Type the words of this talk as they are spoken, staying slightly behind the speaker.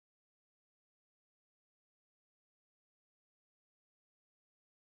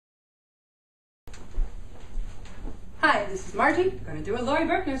Hi, this is Margie. I'm going to do a Laurie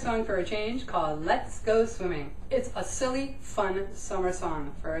Berkner song for a change called Let's Go Swimming. It's a silly, fun summer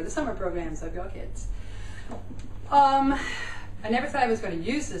song for the summer programs of your kids. I never thought I was going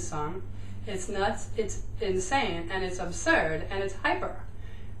to use this song. It's nuts, it's insane, and it's absurd, and it's hyper.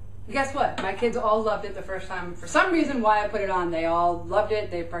 Guess what? My kids all loved it the first time. For some reason why I put it on, they all loved it,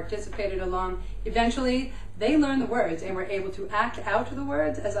 they participated along. Eventually, they learned the words and were able to act out the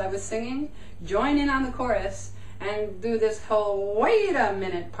words as I was singing, join in on the chorus, and do this whole wait a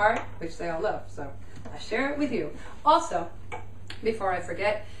minute part, which they all love. So I share it with you. Also, before I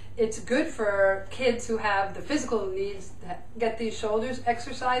forget, it's good for kids who have the physical needs to get these shoulders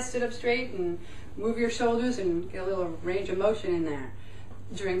exercised, sit up straight and move your shoulders and get a little range of motion in there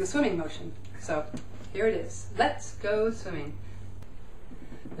during the swimming motion. So here it is. Let's go swimming.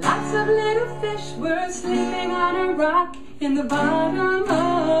 Lots of little fish were sleeping on a rock in the bottom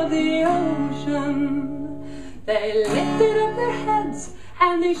of the ocean. They lifted up their heads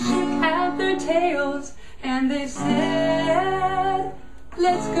and they shook out their tails and they said,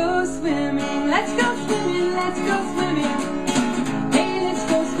 let's go swimming, let's go swimming, let's go swimming. Hey, let's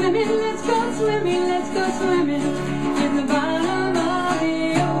go swimming, let's go swimming, let's go swimming in the bottom of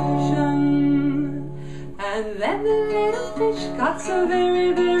the ocean. And then the little fish got so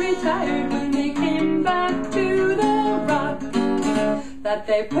very, very tired when they came back to the rock that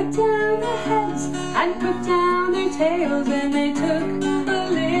they put down their heads and put down their tails and they took a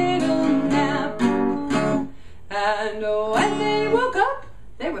little nap. And when they woke up,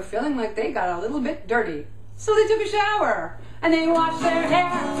 they were feeling like they got a little bit dirty. So they took a shower and they washed their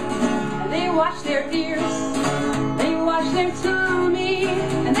hair and they washed their ears. They washed their tummy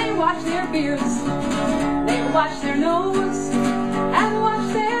and they washed their beards. They washed their nose and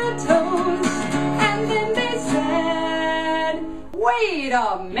washed their toes. And then they said, wait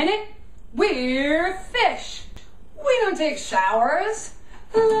a minute, we're fish. We don't take showers.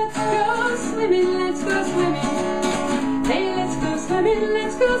 Let's go swimming, let's go swimming. Hey, let's go swimming,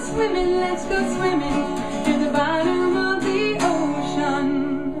 let's go swimming, let's go swimming in the bottom of the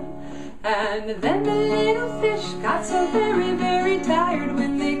ocean. And then the little fish got so very, very tired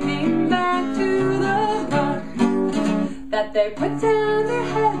when they came back to the rock that they put down their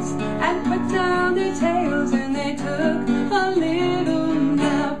heads and put down their tails and they took a little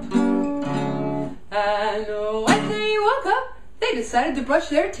nap. And when they woke up, they decided to brush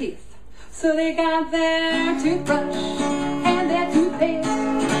their teeth. So they got their toothbrush and their toothpaste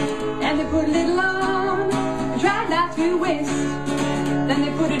and they put a little on, tried not to waste. Then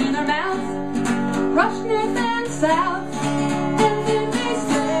they put it in their mouth, brushed north and south, and then they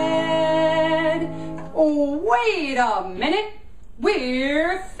said, oh, wait a minute,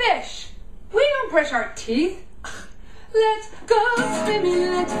 we're fish. We don't brush our teeth. Let's go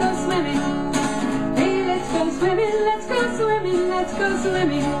swimming, let's go swimming. Hey, let's go swimming, let's go swimming, let's go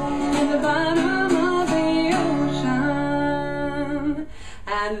swimming in the bottom of the ocean.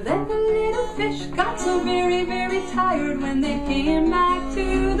 And then the little fish got so very, very tired when they came back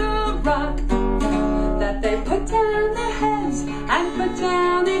to the rock that they put down their heads and put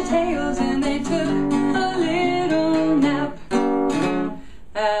down their tails and they took a little nap.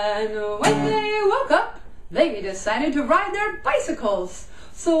 And when they woke up, they decided to ride their bicycles.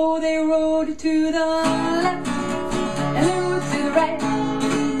 So they rode to the left and they rode to the right.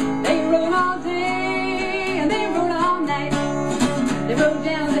 They rode all day and they rode all night. They rode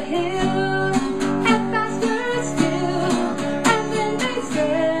down the hill and faster still. And then they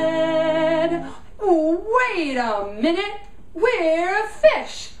said, oh, wait a minute, we're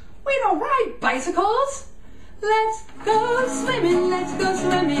fish. We don't ride bicycles. Let's go swimming, let's go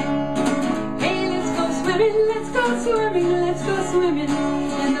swimming. Hey, let's go swimming, let's go swimming, let's go swimming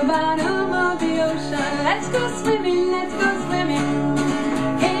in the bottom of the ocean. Let's go swimming, let's go swimming.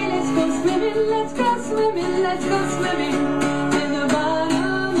 Hey, let's go swimming, let's go swimming, let's go swimming